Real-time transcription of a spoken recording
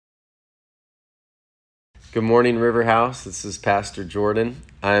Good morning, River House. This is Pastor Jordan.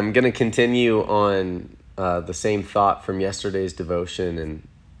 I'm going to continue on the same thought from yesterday's devotion and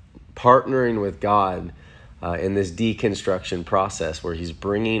partnering with God in this deconstruction process where He's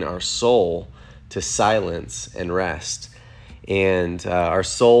bringing our soul to silence and rest. And our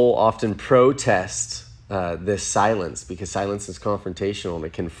soul often protests this silence because silence is confrontational and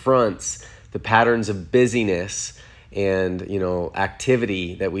it confronts the patterns of busyness and,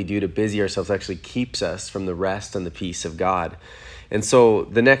 activity that we do to busy ourselves actually keeps us from the rest and the peace of God. And so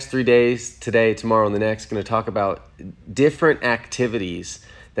the next 3 days, today, tomorrow, and the next, going to talk about different activities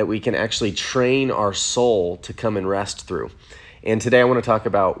that we can actually train our soul to come and rest through. And today I want to talk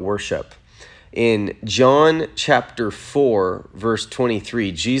about worship. In John chapter 4, verse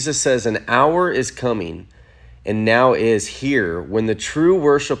 23, Jesus says, "An hour is coming, and now is here, when the true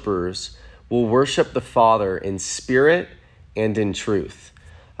worshipers will worship the Father in spirit and in truth."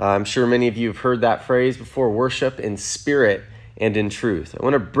 I'm sure many of you have heard that phrase before, worship in spirit and in truth. I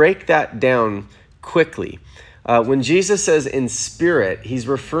want to break that down quickly. When Jesus says in spirit, He's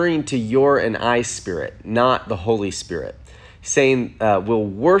referring to your and I spirit, not the Holy Spirit. Saying we'll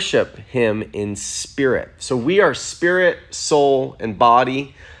worship Him in spirit. So we are spirit, soul, and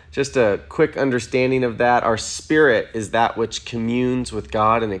body. Just a quick understanding of that. Our spirit is that which communes with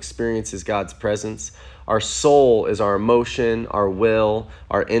God and experiences God's presence. Our soul is our emotion, our will,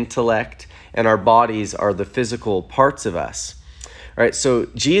 our intellect, and our bodies are the physical parts of us. All right, so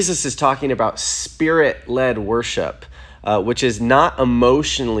Jesus is talking about spirit-led worship, which is not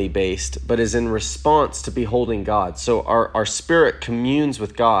emotionally based, but is in response to beholding God. So our spirit communes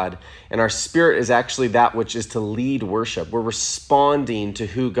with God, and our spirit is actually that which is to lead worship. We're responding to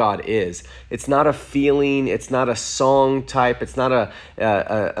who God is. It's not a feeling. It's not a song type. It's not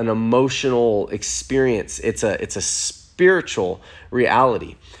an emotional experience. It's a spiritual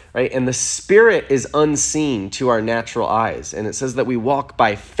reality, right? And the spirit is unseen to our natural eyes. And it says that we walk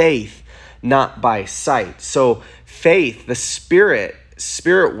by faith, not by sight. So faith, the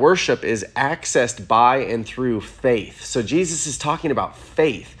spirit worship is accessed by and through faith. So Jesus is talking about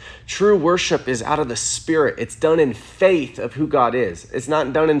faith. True worship is out of the spirit. It's done in faith of who God is. It's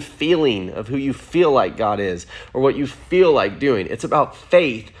not done in feeling of who you feel like God is or what you feel like doing. It's about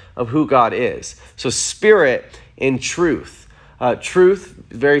faith of who God is. So spirit and truth. Truth,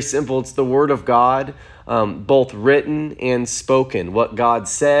 very simple. It's the word of God, both written and spoken, what God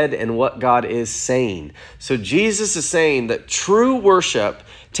said and what God is saying. So Jesus is saying that true worship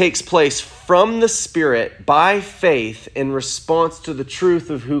takes place from the Spirit by faith in response to the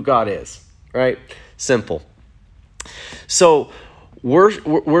truth of who God is, right? Simple. So we're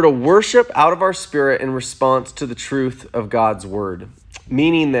to worship out of our spirit in response to the truth of God's word,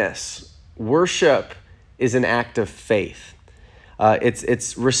 meaning this: worship is an act of faith.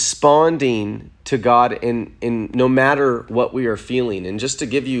 It's responding to God in no matter what we are feeling. And just to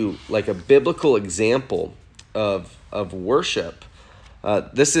give you like a biblical example of worship,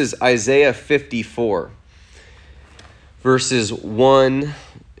 this is Isaiah 54, verses 1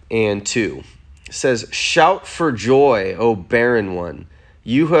 and 2. It says, "Shout for joy, O barren one,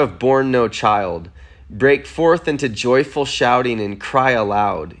 you who have borne no child. Break forth into joyful shouting and cry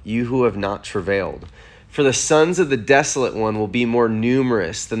aloud, you who have not travailed. For the sons of the desolate one will be more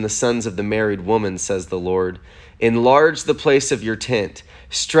numerous than the sons of the married woman, says the Lord. Enlarge the place of your tent.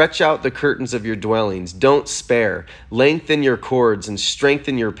 Stretch out the curtains of your dwellings. Don't spare. Lengthen your cords and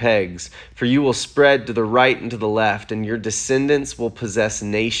strengthen your pegs, for you will spread to the right and to the left, and your descendants will possess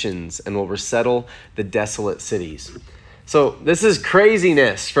nations and will resettle the desolate cities." So this is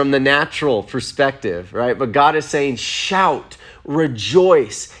craziness from the natural perspective, right? But God is saying, shout,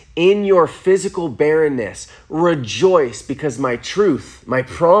 rejoice in your physical barrenness. Rejoice, because my truth, my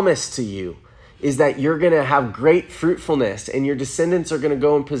promise to you is that you're going to have great fruitfulness and your descendants are going to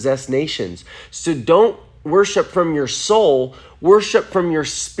go and possess nations. So don't worship from your soul, worship from your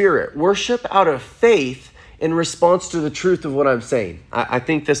spirit. Worship out of faith in response to the truth of what I'm saying. I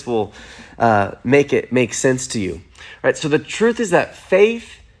think this will make it make sense to you. All right, so the truth is that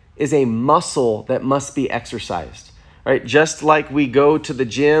faith is a muscle that must be exercised. Right? Just like we go to the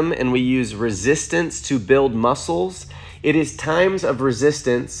gym and we use resistance to build muscles, it is times of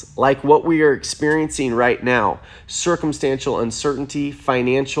resistance like what we are experiencing right now. Circumstantial uncertainty,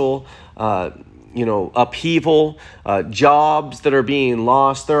 financial upheaval, jobs that are being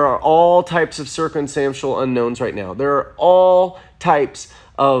lost. There are all types of circumstantial unknowns right now. There are all types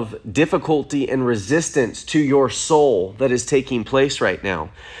of difficulty and resistance to your soul that is taking place right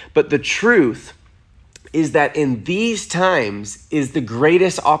now. But the truth is that in these times is the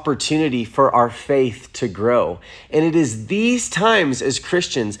greatest opportunity for our faith to grow. And it is these times as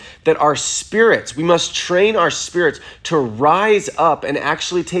Christians that our spirits, we must train our spirits to rise up and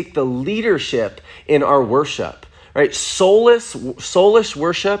actually take the leadership in our worship. Right? Soulless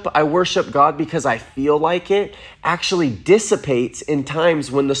worship, I worship God because I feel like it, actually dissipates in times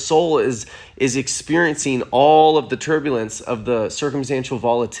when the soul is experiencing all of the turbulence of the circumstantial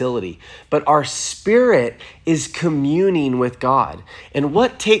volatility. But our spirit is communing with God. And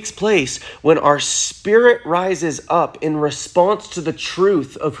what takes place when our spirit rises up in response to the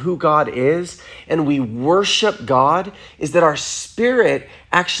truth of who God is and we worship God is that our spirit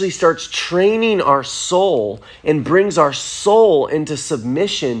actually starts training our soul and brings our soul into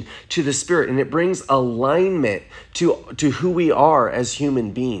submission to the Spirit. And it brings alignment to who we are as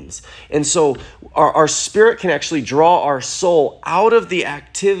human beings. And so our spirit can actually draw our soul out of the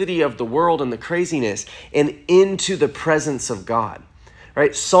activity of the world and the craziness and into the presence of God.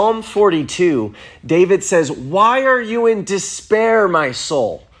 Right? Psalm 42, David says, "Why are you in despair, my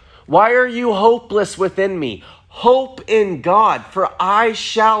soul? Why are you hopeless within me? Hope in God, for I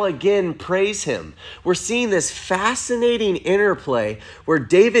shall again praise him." We're seeing this fascinating interplay where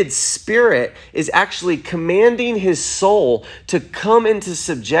David's spirit is actually commanding his soul to come into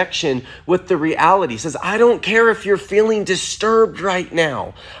subjection with the reality. He says, I don't care if you're feeling disturbed right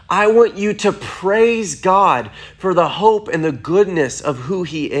now. I want you to praise God for the hope and the goodness of who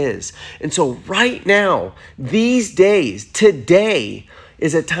he is. And so right now, these days, today,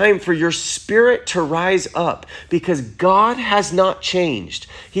 is a time for your spirit to rise up because God has not changed.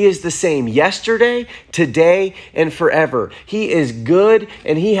 He is the same yesterday, today, and forever. He is good,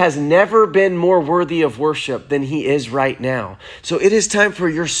 and he has never been more worthy of worship than he is right now. So it is time for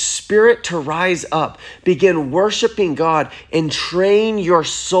your spirit to rise up, begin worshiping God, and train your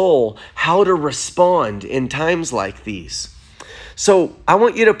soul how to respond in times like these. So I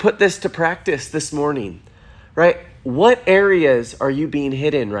want you to put this to practice this morning, right? What areas are you being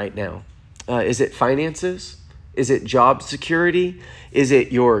hit in right now? Is it finances? Is it job security? Is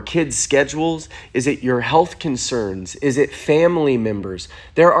it your kids' schedules? Is it your health concerns? Is it family members?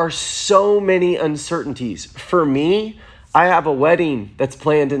 There are so many uncertainties. For me, I have a wedding that's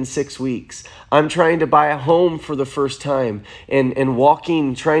planned in 6 weeks. I'm trying to buy a home for the first time and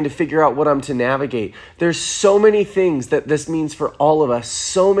trying to figure out what I'm to navigate. There's so many things that this means for all of us,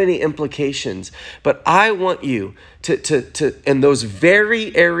 so many implications. But I want you to in those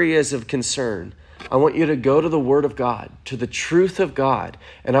very areas of concern, I want you to go to the Word of God, to the truth of God,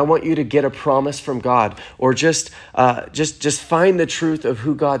 and I want you to get a promise from God, or just find the truth of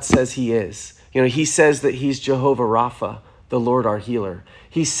who God says he is. You know, he says that he's Jehovah-Rapha, the Lord our healer.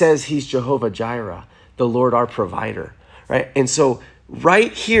 He says he's Jehovah-Jireh, the Lord our provider, right? And so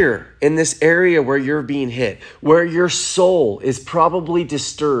right here in this area where you're being hit, where your soul is probably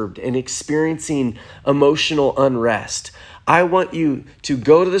disturbed and experiencing emotional unrest, I want you to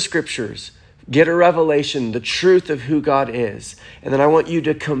go to the scriptures, get a revelation, the truth of who God is, and then I want you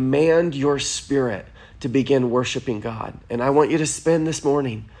to command your spirit to begin worshiping God. And I want you to spend this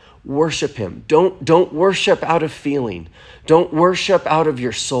morning worship him. Don't worship out of feeling. Don't worship out of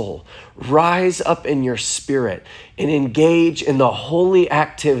your soul. Rise up in your spirit and engage in the holy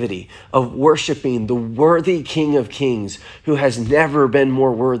activity of worshiping the worthy King of Kings who has never been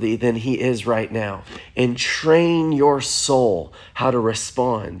more worthy than he is right now. And train your soul how to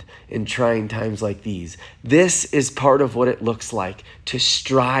respond in trying times like these. This is part of what it looks like to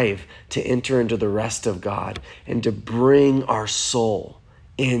strive to enter into the rest of God and to bring our soul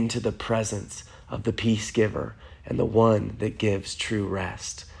into the presence of the peace giver and the one that gives true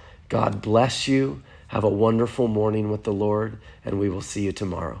rest. God bless you. Have a wonderful morning with the Lord, and we will see you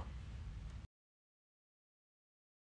tomorrow.